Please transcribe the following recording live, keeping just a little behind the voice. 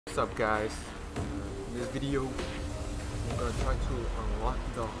What's up, guys? In this video, I'm gonna try to unlock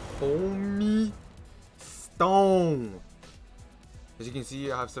the homie stone. As you can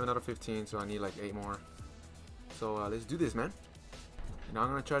see, I have 7 out of 15, so I need like 8 more. So let's do this, man. And I'm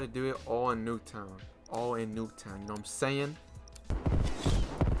gonna try to do it all in Nuketown. All in Nuketown, you know what I'm saying?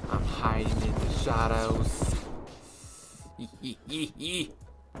 I'm hiding in the shadows.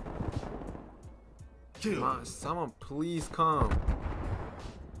 Come on, someone please come.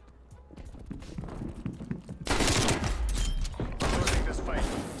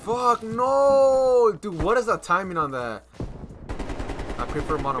 Fuck no! Dude, what is that timing on that? I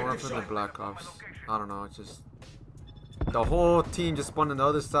prefer Modern Warfare than Black Ops. I don't know, it's just the whole team just spawned on the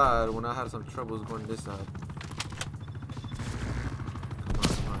other side when I had some troubles going this side.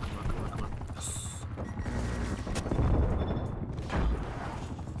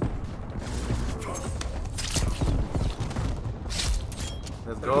 Come on.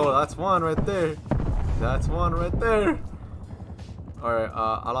 Let's go, that's one right there. That's one right there. Alright,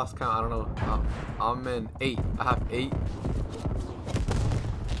 I lost count, I don't know. I'm in 8. I have 8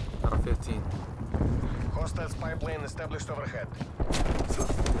 out of 15. Hostile spy plane established overhead.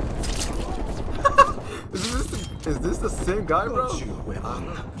 Is this the same guy, bro?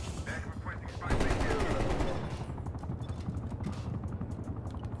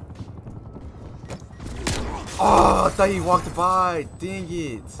 Oh, I thought he walked by. Dang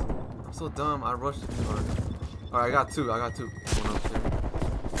it. I'm so dumb. I rushed it too hard. Alright, I got two. Going upstairs.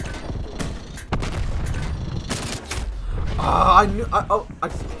 Ah, I knew.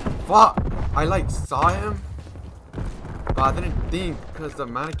 Fuck. I like saw him, but I didn't think because the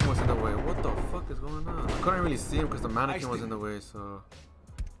mannequin was in the way. What the fuck is going on? I couldn't really see him because the mannequin was in the way. So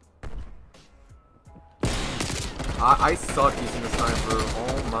I suck using the sniper.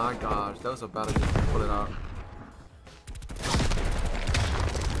 Oh my gosh, that was a bad idea to pull it out.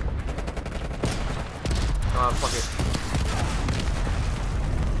 Fuck it.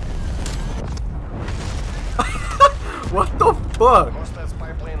 What the fuck?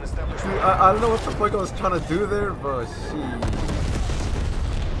 Dude, I don't know what the fuck I was trying to do there, but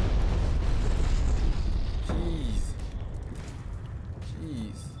Jeez.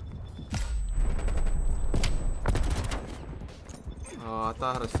 Oh, I thought I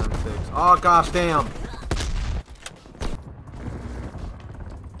had a 7-6. Oh gosh, damn.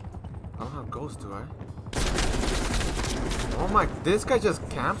 I don't have ghosts, do I? Oh my, this guy just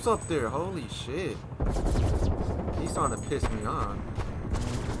camps up there. Holy shit. He's starting to piss me off.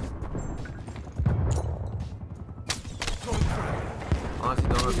 Honestly,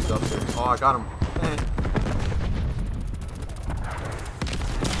 don't know if he's up there. Oh, I got him.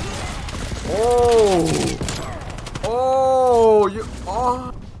 Oh! Oh! You.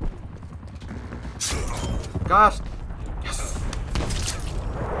 Oh! Gosh! Yes!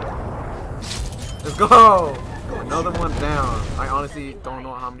 Let's go! Another one down. I honestly don't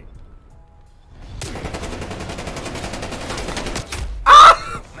know how many. Ah!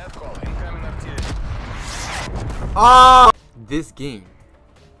 Oh! This game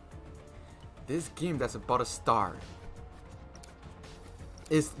that's about to start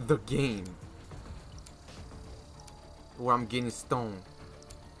is the game where I'm getting stoned.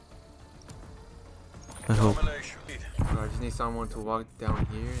 I hope. I just need someone to walk down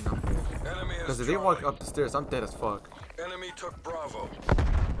here and I'm dead. Because if they walk up the stairs, I'm dead as fuck. Enemy took Bravo.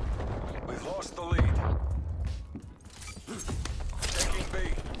 We've lost the lead. Taking B.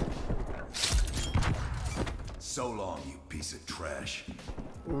 So long, you piece of trash.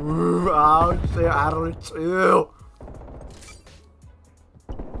 Ooh, oh shit, I don't chill.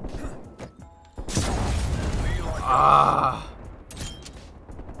 Ah.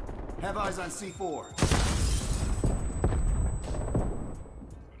 Have eyes on C4.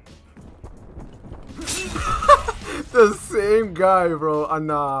 The same guy, bro.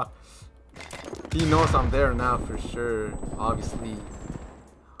 Nah. He knows I'm there now for sure. Obviously.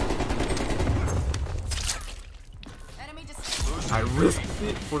 I risked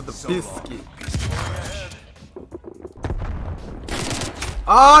it for the biscuit.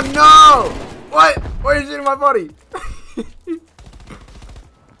 Oh no! What? Why are you shooting my body?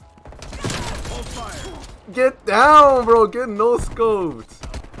 Get down, bro. Get no scoped.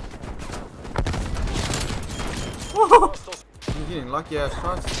 I'm getting lucky ass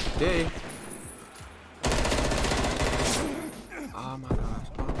shots today. Oh my gosh.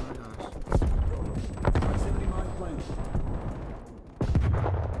 Oh my gosh.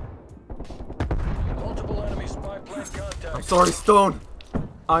 Multiple enemy spy plane contact. I'm sorry, Stone.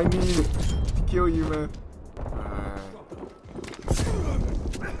 I need to kill you, man.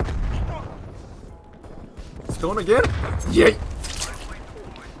 Stone again? Yay!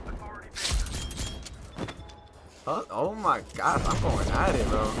 Oh my gosh, I'm going at it,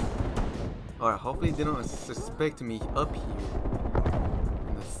 bro. Alright, hopefully they don't suspect me up here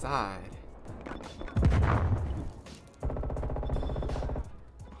on the side.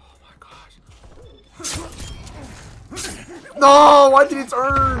 Oh my gosh. No! Why did it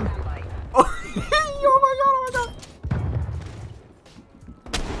turn? Oh, oh my god, oh my god.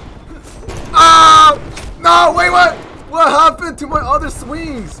 Ah! No, wait, what? What happened to my other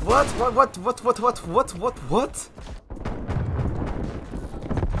swings? What?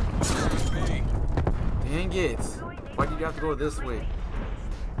 Dang it. Why did you have to go this way?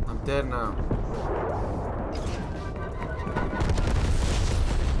 I'm dead now.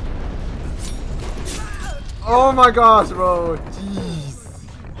 Oh my gosh, bro. Jeez.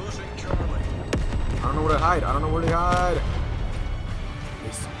 I don't know where to hide. I don't know where to hide.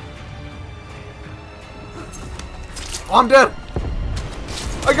 Oh, I'm dead.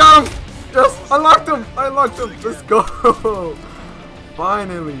 I got him. Yes, I locked him. I locked him. Let's go.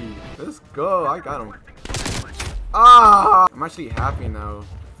 Finally. Let's go. I got him. Ah! I'm actually happy now.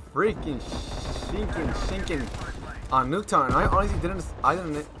 Freaking shinking on Nuketown. I honestly didn't. I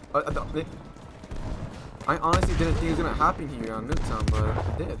honestly didn't think it was gonna happen here on Nuketown, but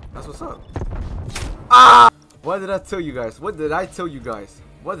it did. That's what's up. Ah! What did I tell you guys? What did I tell you guys?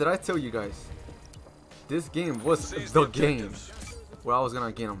 What did I tell you guys? This game was the game where I was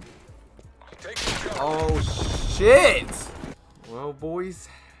gonna get him. Oh shit! Well, boys.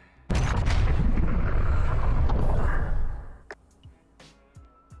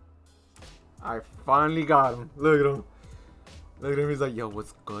 I finally got him. Look at him. Look at him. He's like, yo,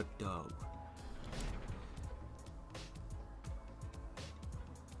 what's good, though?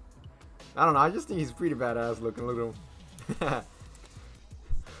 I don't know. I just think he's pretty badass looking. Look at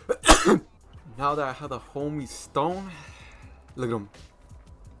him. Now that I have the homie stone, look at him.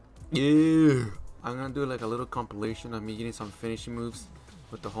 Yeah. I'm gonna do like a little compilation of me getting some finishing moves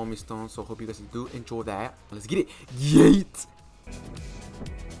with the homie stone. So hope you guys do enjoy that. Let's get it. Yeet.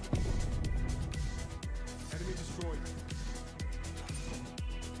 Enemy destroyed.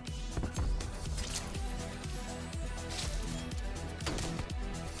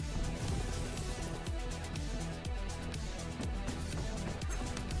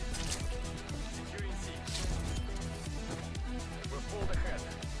 Securing C. We're pulled ahead.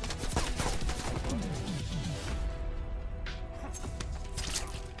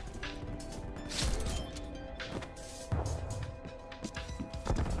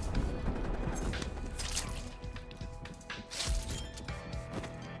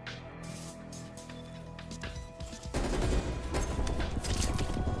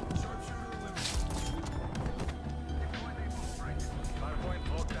 Hardpoint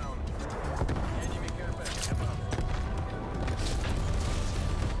locked down. Enemy care package above.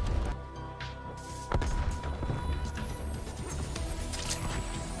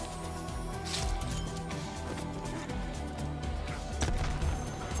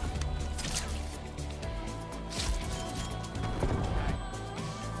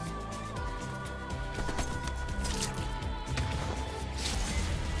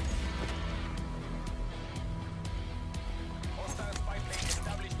 Hostile spy plane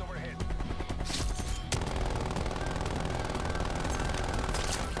established overhead.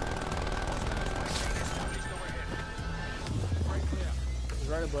 Established overhead. Right clear. He's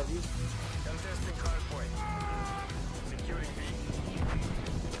right above you. Contesting hardpoint. Securing B.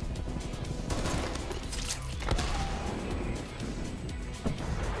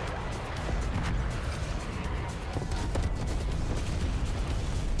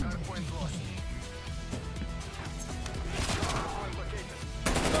 Hardpoint lost. Hardpoint located.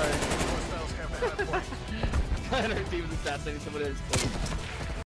 Sorry. Hostiles have the hardpoint. Our team is assassinating somebody else's phone.